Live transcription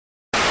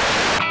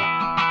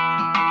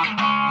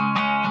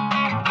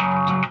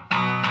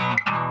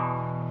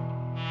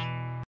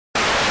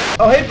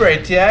Oh, hey,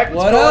 Brainiac.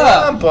 What going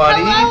up? on,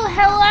 buddy?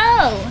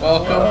 Hello.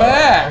 Welcome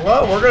back.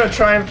 Well, we're gonna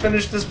try and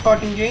finish this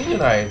fucking game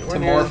tonight. To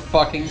more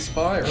fucking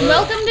Spyro.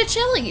 Welcome to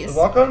Chili's.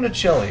 Welcome to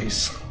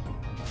Chili's.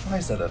 Why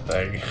is that a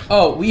thing?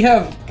 Oh, we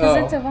have.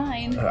 Because it's a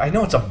vine. I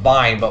know it's a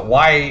vine, but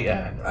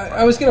why?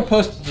 I was gonna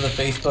post it to the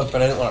Facebook,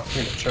 but I didn't want to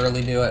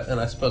prematurely do it,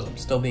 and I suppose I'm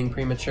still being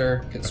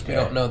premature because we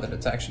don't know that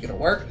it's actually gonna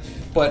work.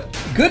 But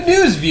good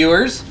news,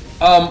 viewers.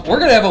 We're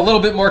gonna have a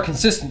little bit more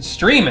consistent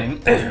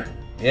streaming.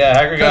 Yeah,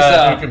 Hacker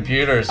got a new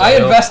computer. So I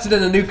invested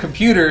in a new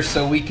computer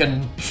so we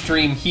can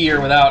stream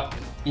here without,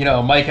 you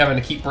know, Mike having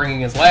to keep bringing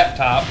his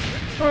laptop.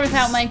 Or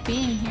without Mike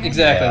being here.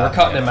 Exactly, we're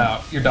cutting him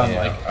out. You're done,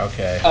 Mike.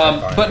 Okay.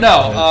 But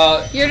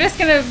no, you're just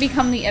gonna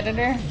become the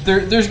editor.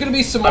 there's gonna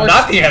be some more. I'm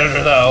not the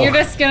editor though.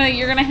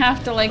 You're gonna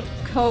have to like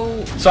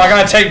So I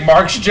gotta take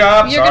Mark's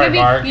job. Sorry,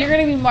 Mark. You're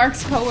gonna be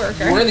Mark's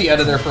coworker. We're the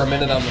editor for a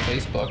minute on the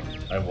Facebook.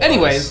 I was.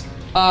 Anyways,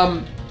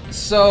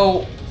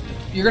 so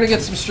you're gonna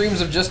get some streams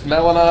of just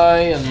Mel and I,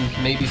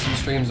 and maybe some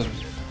streams of,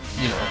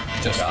 you know,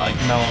 just like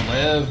Mel and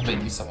Liv,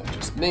 maybe some of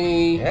just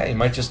me. Yeah, you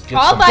might just get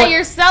all some... by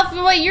yourself.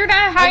 What you're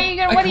not? How are you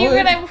gonna?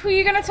 Who are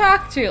you gonna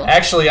talk to?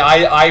 Actually,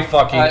 I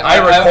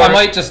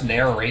might just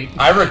narrate.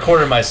 I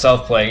recorded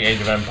myself playing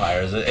Age of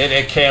Empires.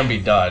 It can be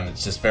done.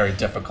 It's just very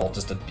difficult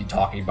just to be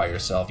talking by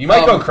yourself. You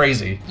might go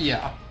crazy.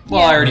 Yeah. Well,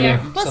 I already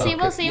am.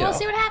 We'll see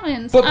what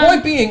happens. But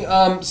point being,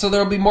 so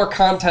there'll be more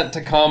content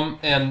to come,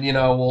 and you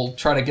know we'll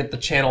try to get the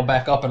channel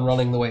back up and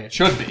running the way it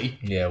should be.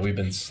 Yeah, we've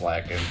been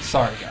slacking.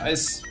 Sorry,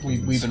 guys,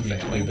 we've been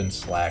failing. We've been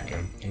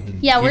slacking.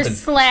 We're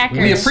slackers.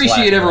 We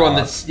appreciate everyone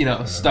that's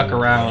stuck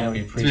around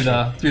through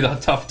the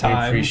tough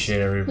times. We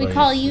appreciate everybody. We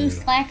call you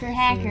Slacker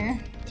Hacker.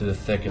 To the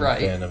thick and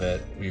thin of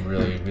it, we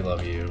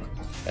love you.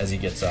 As he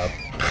gets up.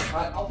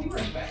 I'll be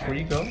right back. Where are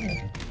you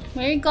going?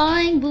 Where are you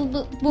going?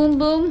 Boom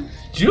boom.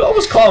 Do you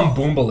always call him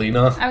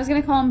Boombalina? I was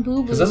gonna call him Boo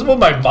Boo. Because that's what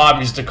my mom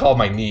used to call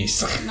my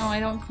niece. No,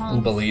 I don't call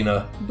him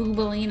Boombalina.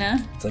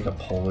 Boobalina. It's like a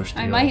Polish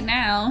deal. I might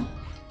now.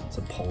 It's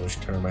a Polish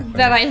term, I think.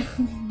 That I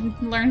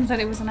learned that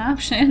it was an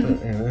option.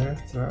 Yeah,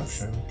 it's an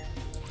option.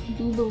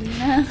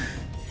 Boobalina.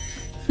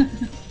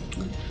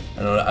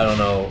 I don't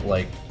know,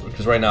 like,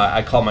 because right now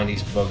I call my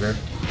niece Booger.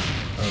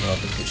 I don't know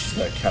if she's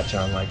gonna catch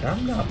on, like,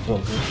 I'm not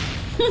Booger.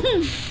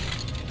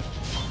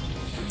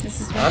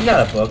 I'm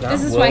not a booger.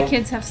 This is why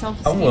kids have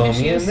self-esteem issues.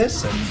 I'm Wilmy in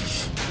this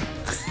sense.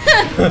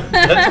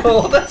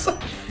 That's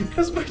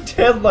because my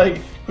dad, like,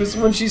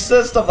 when she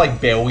says stuff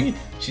like Bowie,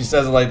 she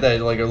says it like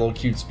that, like a little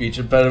cute speech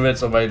impediment,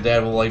 so my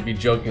dad will, like, be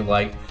joking,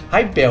 like,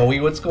 hi,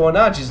 Bowie, what's going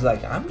on? She's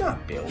like, I'm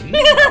not Bowie. I'm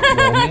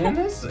Wilmy in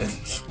this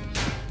sense.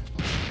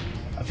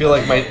 I feel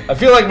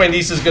like my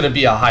niece is gonna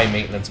be a high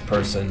maintenance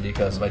person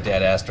because my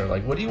dad asked her,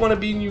 like, what do you want to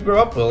be when you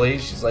grow up, Willie?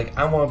 She's like,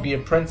 I want to be a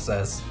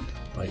princess.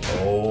 I'm like,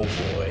 oh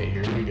boy,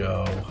 here we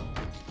go.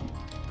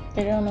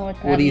 I don't know what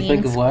that means. What do you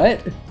think of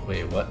what?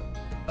 Wait, what?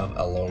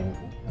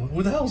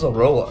 Who the hell's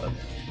Arola?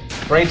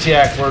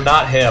 Brainiac, we're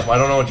not hip. I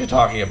don't know what you're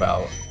talking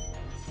about.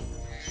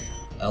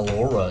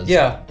 Aloras.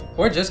 Yeah,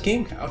 or just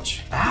Game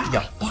Couch. Ah,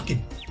 you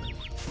fucking...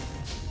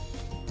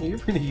 Are you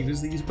gonna use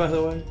these, by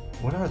the way?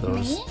 What are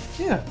those? Me?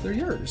 Yeah, they're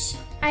yours.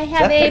 I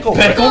have a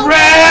Pickle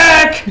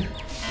Rick!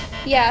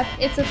 Yeah,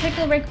 it's a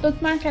Pickle Rick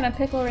bookmark and a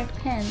Pickle Rick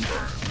pen.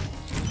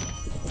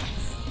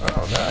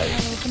 Oh,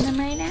 nice. I'll open them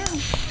right now.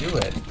 Do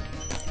it.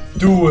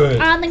 Do it.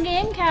 On the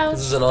Game Couch.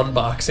 This is an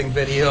unboxing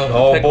video.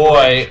 Oh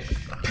boy.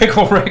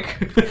 Pickle Rick.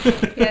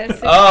 Yes.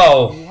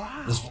 Oh.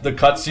 This, the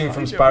cutscene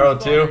from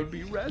Spyro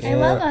 2? I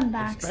love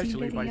unboxing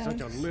Especially by videos.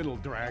 such a little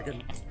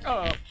dragon.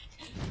 Oh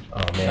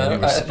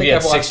man, I think we had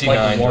I've watched 69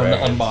 like one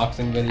dragons.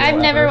 unboxing video. I've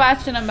never ever.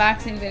 watched an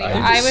unboxing video. You're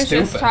I just was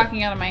just stupid.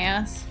 talking out of my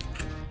ass.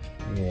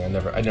 Yeah,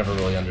 I never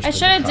really understood. I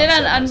should have the did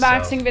on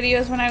concept unboxing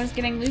videos when I was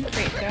getting Loot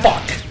Crate though.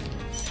 Fuck!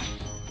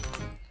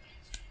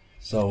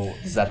 So,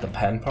 is that the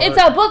pen part? It's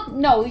a book.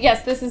 No,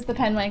 yes, this is the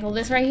pen, Michael.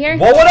 This right here.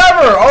 Well,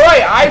 whatever!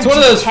 Alright, It's one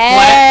of those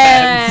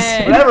flat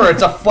pens. Whatever,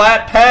 it's a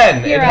flat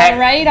pen! You're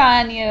right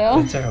on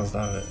you. Tickle,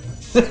 stop it.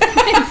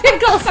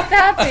 Tickle,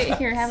 stop it.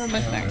 Here, have a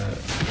bookmark.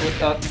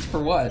 For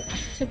what?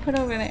 To put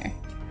over there.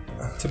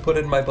 To put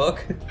in my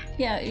book?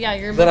 Yeah,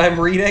 your That book. I'm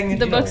reading?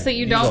 The books that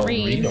you don't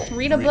read.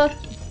 Read a book.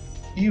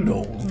 You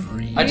don't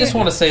read. I just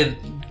want to say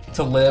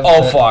to Liv.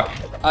 Oh, fuck.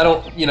 I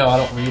don't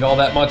read all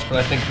that much, but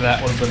I think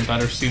that would have been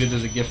better suited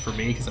as a gift for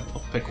me because I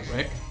love Pickle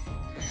Rick.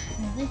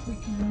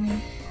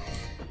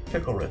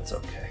 Pickle Rit's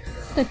okay.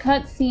 The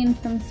cutscene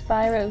from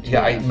Spyro 2.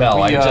 Yeah,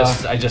 Mel, I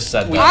just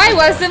said that. I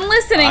wasn't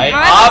listening. I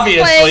was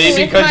obviously, playing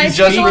with because my you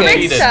just Pickle Rick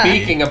repeated. stuff.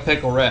 Speaking of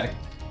Pickle Rick,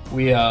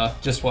 we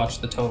just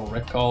watched the Total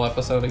Rick Call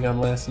episode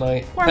again last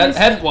night. Poor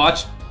Hadn't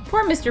watched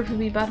Poor Mr.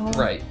 Poopy Butthole.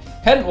 Rick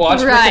and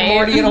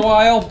Morty in a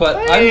while,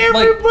 but Hey, I'm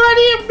like,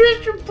 everybody,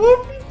 Mr.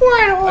 Poopy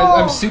Butthole!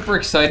 I'm super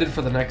excited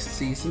for the next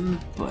season.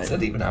 But Is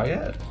it even out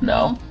yet?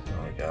 no. Oh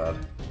my god.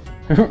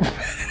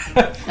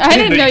 I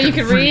didn't know you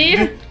could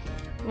read.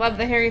 Love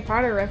the Harry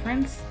Potter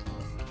reference.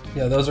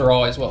 Yeah, those are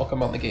always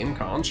welcome on the game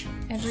conch.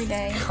 Every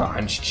day.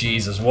 Conch,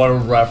 Jesus, what a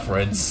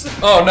reference.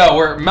 Oh no,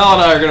 Mel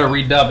and I are gonna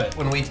redub it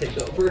when we take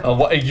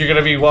over. You're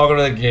gonna be welcome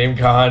to the game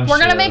conch. We're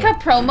gonna make a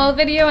promo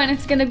video and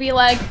it's gonna be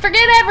like,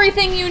 forget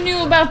everything you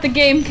knew about the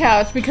game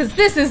couch because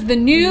this is the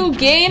new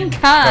game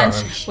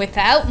conch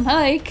without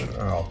Mike.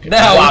 Oh, okay.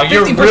 Now wow, with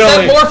you're 50%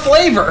 really... more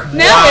flavor.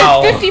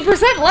 Now it's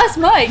 50% less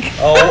Mike.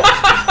 Oh.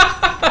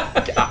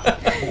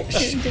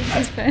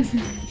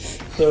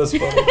 That was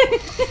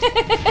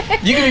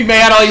funny. You can be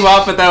mad all you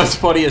want, but that was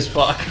funny as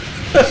fuck.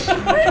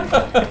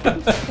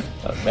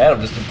 Oh, man,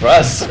 I'm just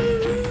impressed.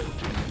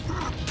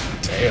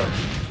 Damn.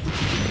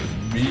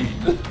 Me.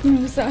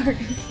 I'm sorry.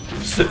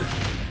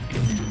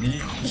 Me.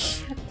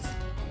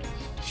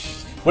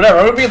 Whatever,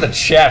 I'm gonna be in the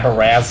chat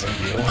harassing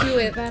you. Do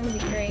it, that would be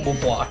great. We'll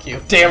block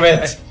you. Damn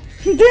it!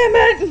 Damn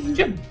it!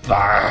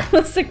 Goodbye.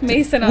 Let's stick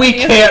Mason on We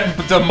you. can't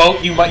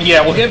demote you.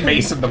 Yeah, we'll get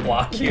Mason to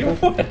block you.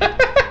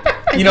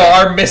 You know,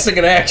 our missing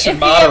in action If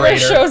moderator.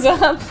 he ever shows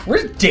up.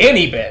 Where's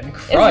Danny been?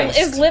 Christ.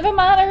 Is Liv a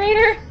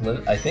moderator?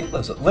 I think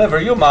Liv, are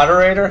you a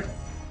moderator?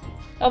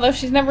 Although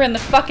she's never in the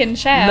fucking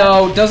chat.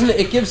 No, doesn't it?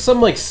 It gives some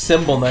like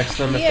symbol next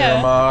to them if they're Yeah.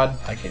 a mod.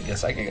 I can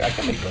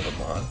make Liv a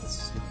mod.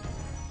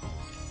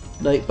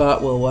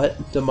 Nightbot will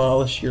what?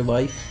 Demolish your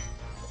life.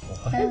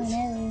 What? Oh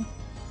no.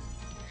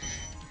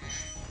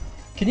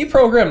 Can you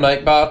program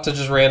Nightbot to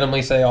just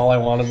randomly say all I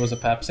wanted was a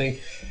Pepsi?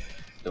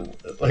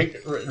 Like,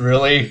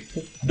 really?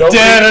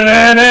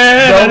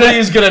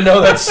 Nobody's gonna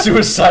know that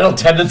suicidal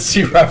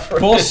tendency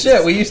reference.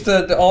 Bullshit, we used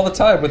to all the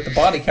time with the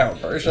body count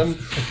version.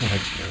 Oh my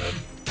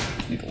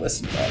god. Need to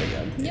listen to that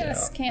again.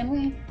 Yes, can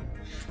we?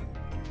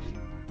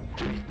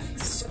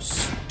 It's so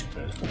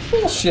stupid.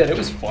 Bullshit, it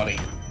was funny.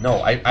 No,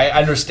 I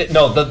understand.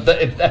 No,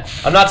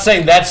 I'm not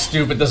saying that's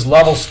stupid. This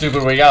level's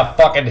stupid where you gotta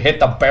fucking hit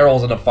the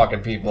barrels into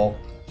fucking people.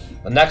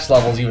 The next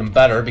level's even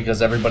better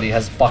because everybody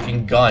has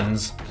fucking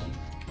guns.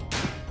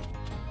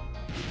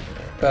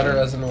 Better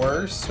as in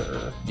worse,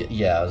 or?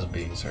 Yeah, I was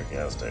being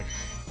sarcastic.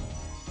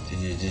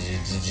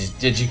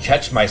 Did you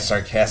catch my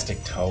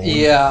sarcastic tone?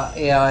 Yeah,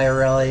 I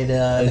really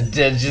did.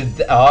 Did you?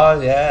 Oh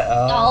yeah.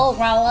 Oh,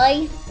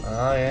 really?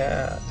 Oh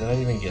yeah. Did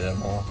I even get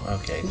them all?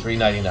 Okay,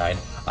 $3.99.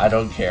 I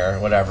don't care.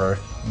 Whatever.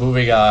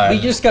 Moving on.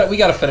 We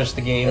gotta finish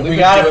the game. We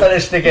gotta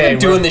finish the game. We've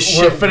been doing this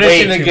shit We're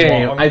finishing way the too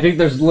game. long. I think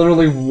there's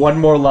literally one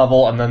more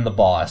level and then the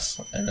boss,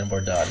 and then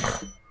we're done.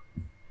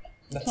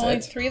 That's Only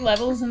it. 3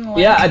 levels in the last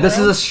Yeah, this is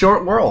world? a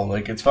short world.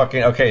 Like it's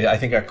fucking okay. I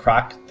think a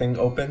croc thing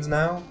opens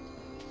now.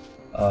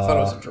 I thought it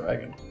was a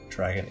dragon.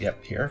 Dragon.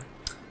 Yep, here,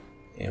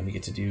 and we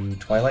get to do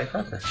Twilight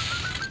Harker.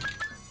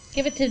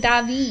 Give it to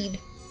David.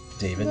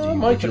 David, No, would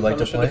Mike you can like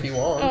to finish it play? if he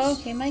wants. Oh,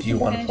 okay, Mike. Do you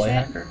want to play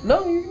Hacker?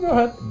 No, you can go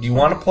ahead. Do you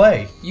want to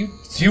play? You.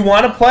 Do you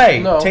want to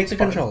play? No, Take it's the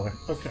fine. controller.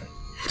 Okay.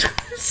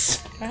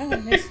 God,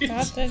 I just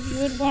thought that you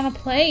would want to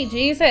play.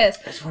 Jesus.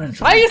 I just want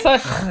to Why are you so... I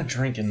want to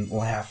drink and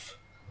laugh.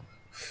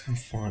 Have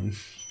fun.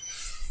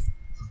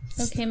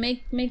 Okay,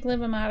 make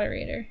Liv a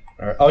moderator.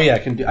 Oh yeah, I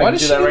can do. I Why can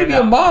does do she that need right to be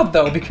now. a mod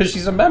though? Because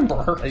she's a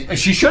member.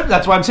 She should.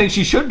 That's why I'm saying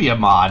she should be a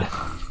mod.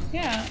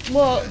 Yeah,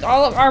 well,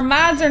 all of our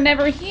mods are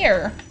never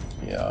here.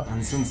 Yeah.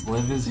 And since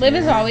Liv is Liv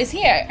is always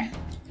here.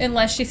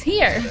 Unless she's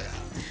here.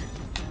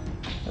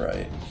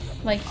 Right.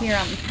 Like here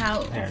on the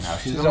couch. There, now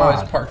she's, She's a always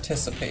mod.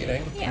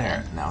 participating. Yeah.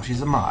 There, now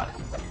she's a mod.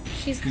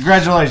 She's...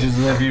 Congratulations,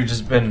 Liv. You've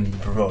just been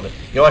promoted.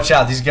 Yo, watch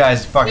out. These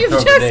guys fucking You've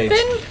throw just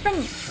grenades.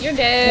 been You're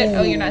dead.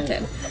 Oh, you're not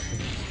dead.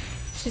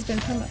 She's been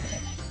promoted.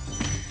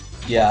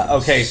 Yeah.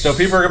 Okay. So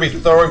people are gonna be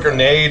throwing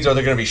grenades, or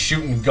they're gonna be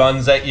shooting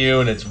guns at you,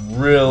 and it's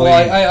really.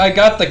 Well, I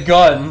got the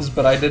guns,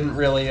 but I didn't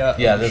really.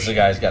 Yeah, this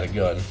guy's got a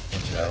gun.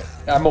 You know.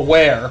 I'm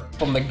aware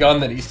from the gun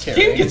that he's He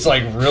carrying. gets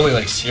like really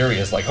like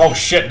serious. Like, oh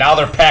shit! Now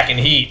they're packing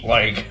heat.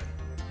 Like.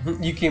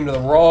 You came to the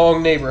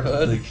wrong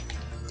neighborhood.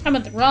 I'm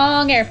at the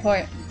wrong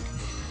airport.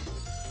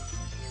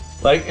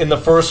 Like in the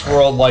first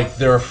world, like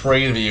they're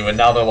afraid of you, and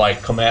now they're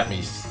like, "Come at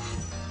me."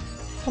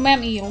 Come at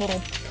me, you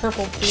little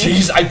purple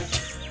bitch.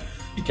 Jeez,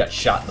 he got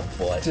shot in the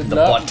foot, Did the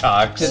not-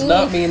 buttocks. Did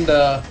not mean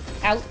to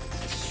Out.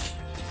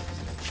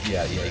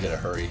 Yeah, you gotta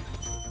hurry.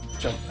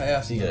 jump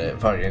past. You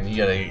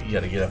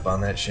gotta get up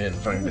on that shit and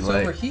fucking be It's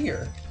like, over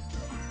here.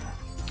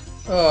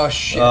 Oh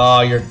shit.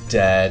 "Oh, you're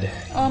dead."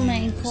 Oh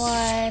my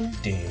god.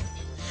 Damn.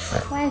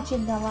 Why'd you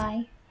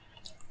die?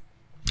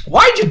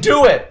 Why'd you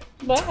do it?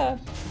 Wow.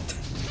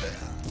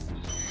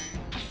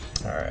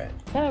 All right,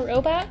 Is that a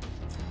robot?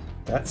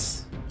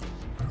 that's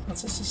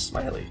just a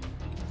smiley.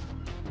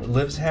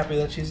 Liv's happy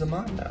that she's a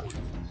mom now.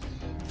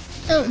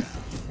 Oh.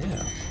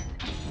 Yeah.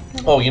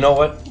 Oh, you know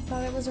what? I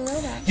thought it was a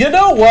robot. You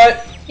know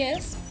what?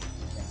 Yes.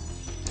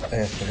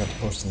 I forgot to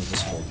post in the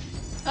Discord.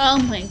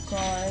 Oh my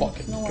god.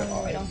 Fucking no wonder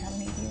god. we don't have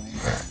any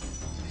viewers.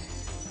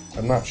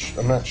 I'm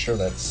not sure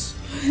that's.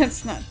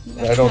 That's not.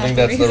 I don't think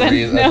that's the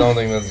reason. No. I don't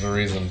think that's the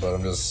reason, but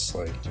I'm just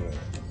like, you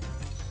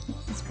know.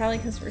 It's probably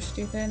because we're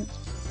stupid.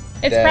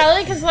 It's That-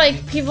 probably because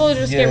like people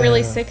just get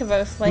really Yeah. sick of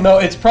us. Like No,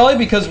 it's probably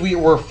because we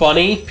were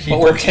funny, People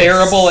but we're get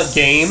terrible at s-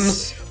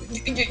 games.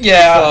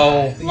 Yeah.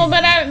 So, well,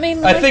 but I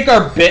mean, I think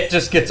our bit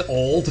just gets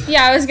old.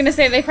 Yeah, I was gonna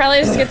say they probably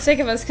just get sick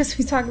of us because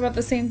we talk about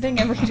the same thing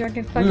every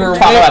fucking We were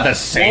talking about the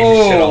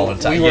same shit all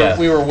the time.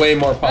 We were way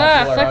more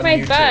popular fuck on my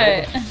YouTube.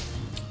 butt.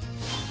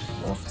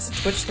 Well, if the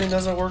Twitch thing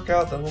doesn't work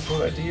out, then we'll go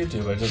back to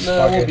YouTube.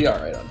 We'll be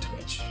alright on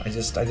Twitch.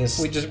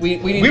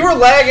 We were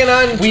lagging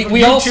on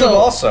YouTube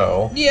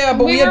also. Yeah,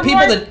 but we had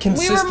people that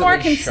consistently We were more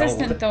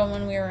consistent though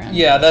when we were on.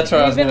 Yeah, that's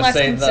what I was We've gonna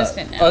been less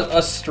say. consistent now.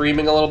 Us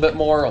streaming a little bit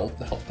more will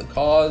help the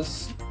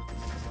cause.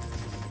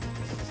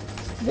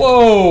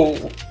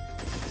 Whoa.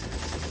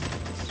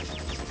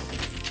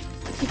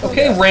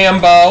 Okay,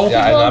 Rambo.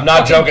 Yeah, I'm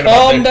not joking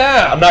about Calm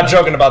down. I'm not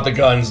joking about the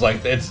guns.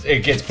 Like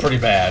it gets pretty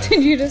bad.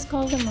 Did you just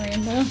call him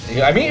Rambo?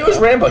 Yeah, I mean, it was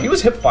Rambo. He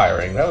was hip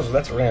firing.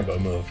 That's a Rambo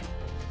move.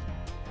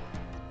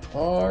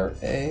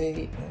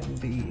 R-A-M-B-O.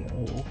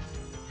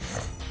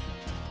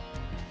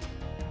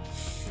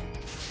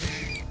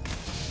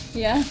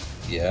 Yeah.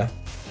 Yeah.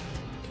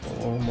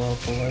 Blow him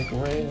up like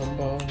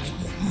Rambo.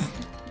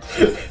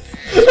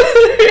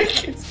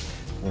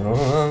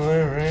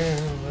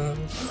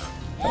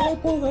 I'll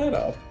pull that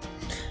up.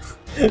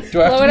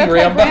 Do I have to be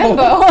Rambo?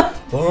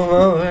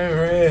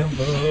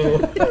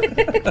 Rambo.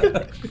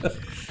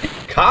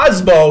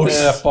 Cosmos.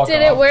 Yeah, fuck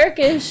Did off. it work?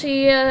 Is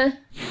she?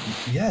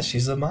 Yeah,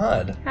 she's a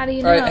mod. How do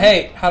you know? All right,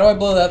 hey, how do I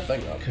blow that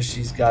thing up? Because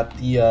she's got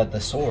the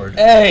sword.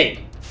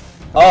 Hey.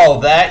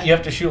 Oh, that you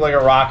have to shoot like a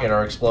rocket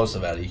or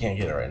explosive at it. You can't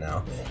get it right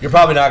now. You're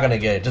probably not gonna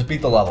get it. Just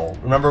beat the level.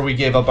 Remember, we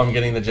gave up on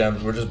getting the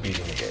gems. We're just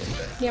beating the game.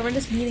 Yeah, we're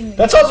just beating the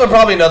That's also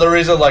probably another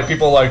reason, like,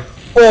 people are like,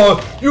 oh,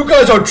 you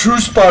guys are true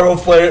Spyro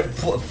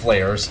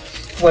players.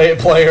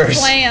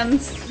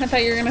 Plans. I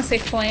thought you were gonna say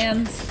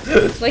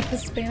plans. Like the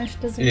Spanish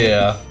doesn't.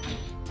 Yeah.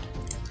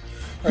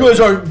 You guys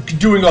aren't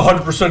doing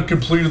 100%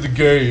 complete of the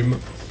game.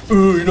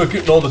 You're not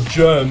getting all the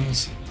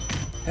gems.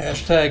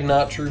 Hashtag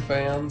not true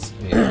fans.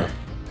 Yeah.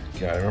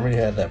 God, I remember you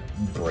had that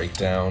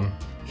breakdown.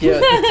 Yeah,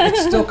 it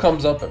still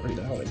comes up every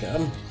now and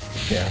again.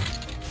 Yeah.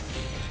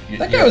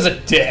 That guy was a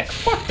dick.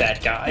 Fuck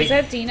that guy. Is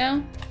that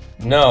Dino?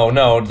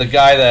 No, the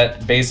guy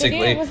that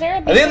basically... Was there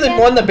a I think the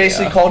one that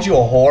basically called you a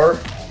whore.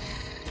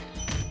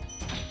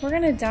 We're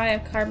gonna die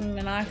of carbon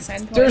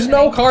monoxide. There's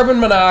no carbon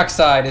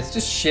monoxide. It's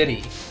just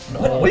shitty.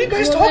 No. What are you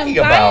guys talking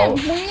about?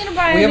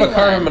 We have a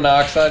carbon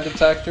monoxide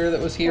detector that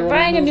was here. We're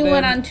buying a new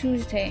one on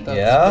Tuesday.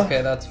 Yeah?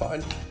 Okay, that's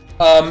fine.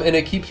 And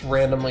it keeps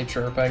randomly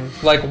chirping,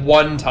 like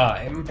one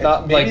time.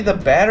 Not maybe like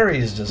the battery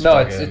is just. No,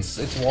 fucking...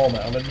 it's wall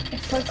mounted.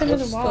 It plugs into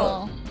the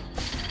wall.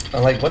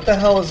 I'm like, what the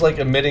hell is like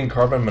emitting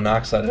carbon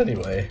monoxide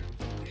anyway?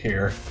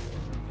 Here.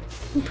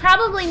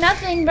 Probably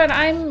nothing, but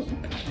I'm.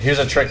 Here's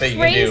a trick that you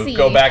can crazy. do.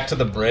 Go back to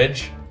the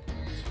bridge.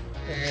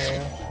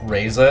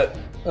 Raise it.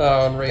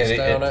 Oh, and raise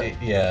down it.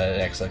 Yeah,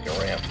 it acts like a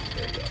ramp.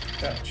 There you go.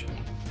 Gotcha.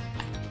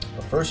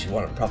 But first, you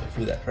want to probably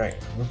through that track.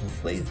 Look at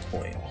Flay's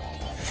point.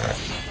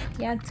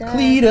 Yeah, duh.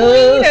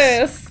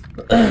 Cletus.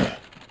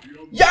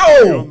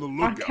 Yo!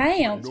 I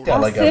can't. got I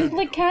like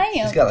simply can't.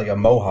 He's got like a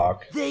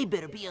mohawk. They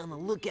better be on the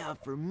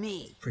lookout for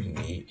me. Pretty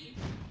neat.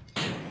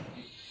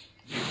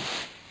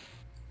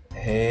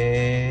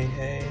 Hey.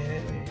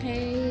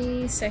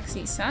 Hey,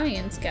 sexy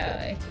science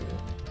guy.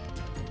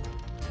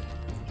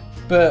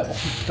 Bill.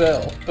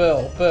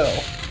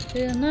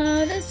 You're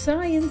not a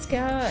science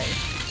guy.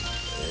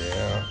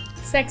 Yeah.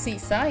 Sexy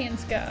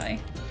science guy.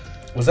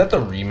 Was that the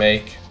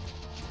remake?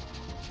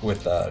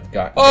 With Oh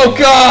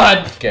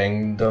God!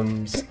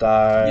 Gangnam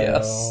style.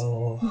 Yes.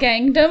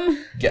 Gangdom.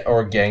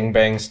 Or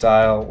gangbang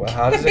style. Well,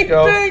 how does it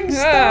go?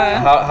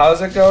 How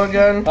does it go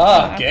again?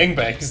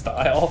 Gangbang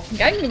style.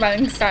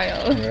 Gangbang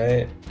style.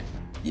 Right.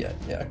 Yeah,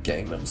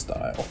 Gangnam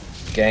style.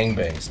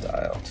 Gangbang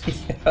style.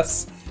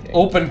 Yes.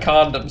 Open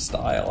condom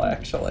style,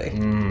 actually.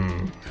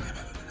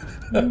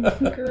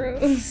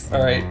 Gross.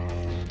 All right.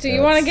 Do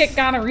you want to get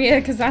gonorrhea?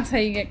 Because that's how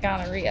you get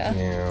gonorrhea.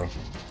 Yeah.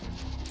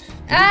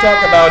 Can you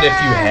talk about if you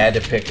had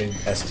to pick an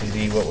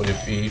STD, what would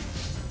it be?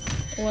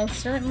 Well,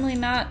 certainly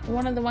not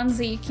one of the ones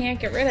that you can't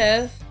get rid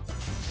of.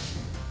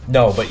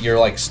 No, but you're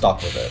like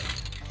stuck with it.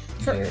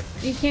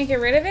 You can't get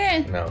rid of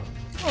it? No.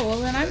 Oh, well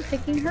then I'm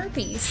picking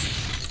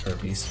herpes.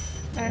 Herpes.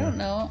 I don't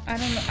know.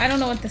 I don't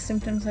know what the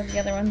symptoms of the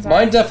other ones are.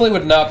 Mine definitely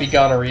would not be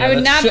gonorrhea. I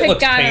would not pick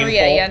gonorrhea,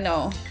 painful. yeah,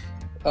 no.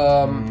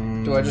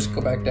 Do I just go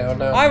back down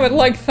now? I would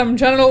like some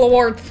genital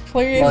awards,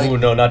 please. Ooh,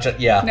 no, not just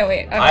yeah. No,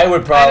 wait. I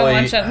would probably. I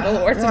don't want genital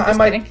awards. I'm just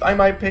kidding. I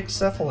might pick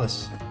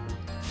syphilis.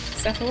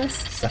 Syphilis?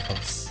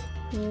 Syphilis.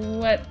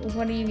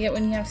 What do you get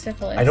when you have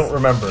syphilis? I don't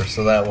remember,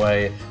 so that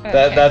way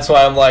Okay. that's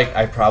why I'm like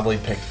I probably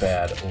picked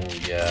bad. Oh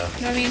yeah.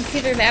 No, I mean it's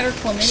either that or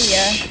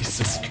chlamydia.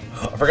 Jesus,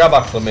 I forgot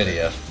about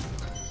chlamydia.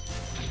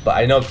 But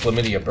I know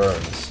chlamydia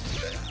burns.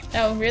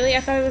 Oh, really?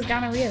 I thought it was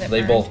gonorrhea that They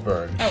burned. both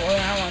burn. Oh,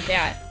 well, I want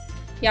that.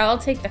 Yeah, I'll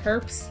take the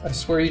herpes. I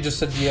swear you just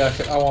said, yeah,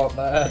 I want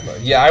that.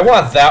 Yeah, I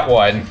want that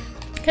one.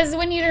 Because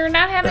when you're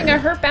not having a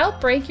herp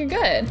outbreak, you're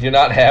good. You're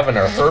not having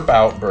a herp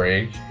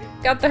outbreak.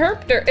 Got the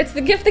herp derp. It's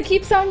the gift that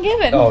keeps on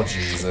giving. Oh,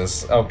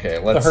 Jesus. Okay,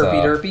 let's... The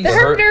herpy derpies? The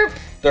herp derp.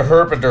 The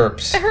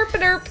herpaderps. The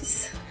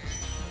herpaderps.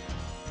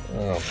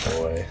 Oh,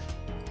 boy.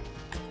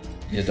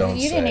 You don't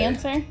You say. didn't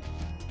answer.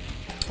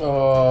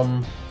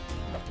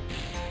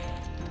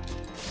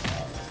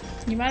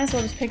 You might as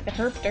well just pick the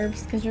herp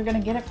derps because you're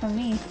gonna get it from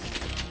me.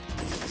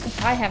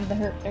 If I have the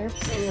herp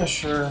derps. Yeah,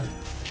 sure.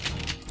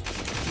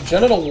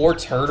 Genital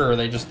warts hurt, or are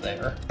they just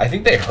there? I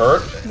think they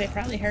hurt. They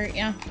probably hurt,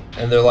 yeah.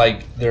 And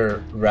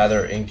they're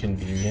rather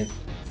inconvenient.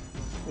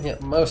 Yeah,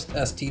 most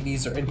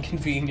STDs are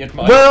inconvenient.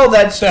 Mike. Well,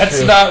 that's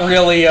true. not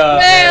really. Well,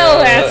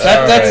 that's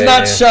that's right, not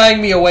yeah.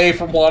 shying me away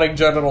from wanting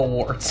genital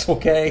warts.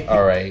 Okay.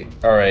 All right,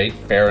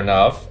 fair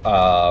enough.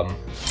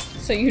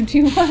 So you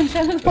do want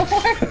genital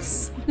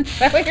warts? Is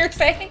that what you're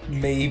saying?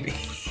 Maybe.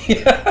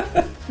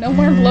 No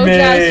more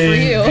blowjobs for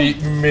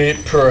you.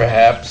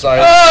 Perhaps I.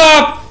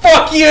 Ah,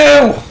 fuck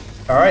you!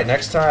 All right,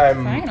 next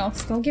time. Fine, I'll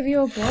still give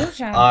you a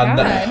blowjob. On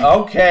God. the,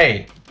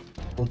 okay.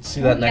 Let's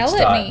see that Don't next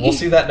yell at time. me. We'll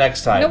see that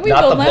next time. No, we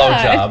not will the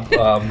not.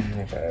 blowjob.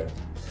 Okay.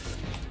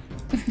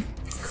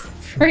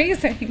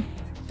 Phrasing.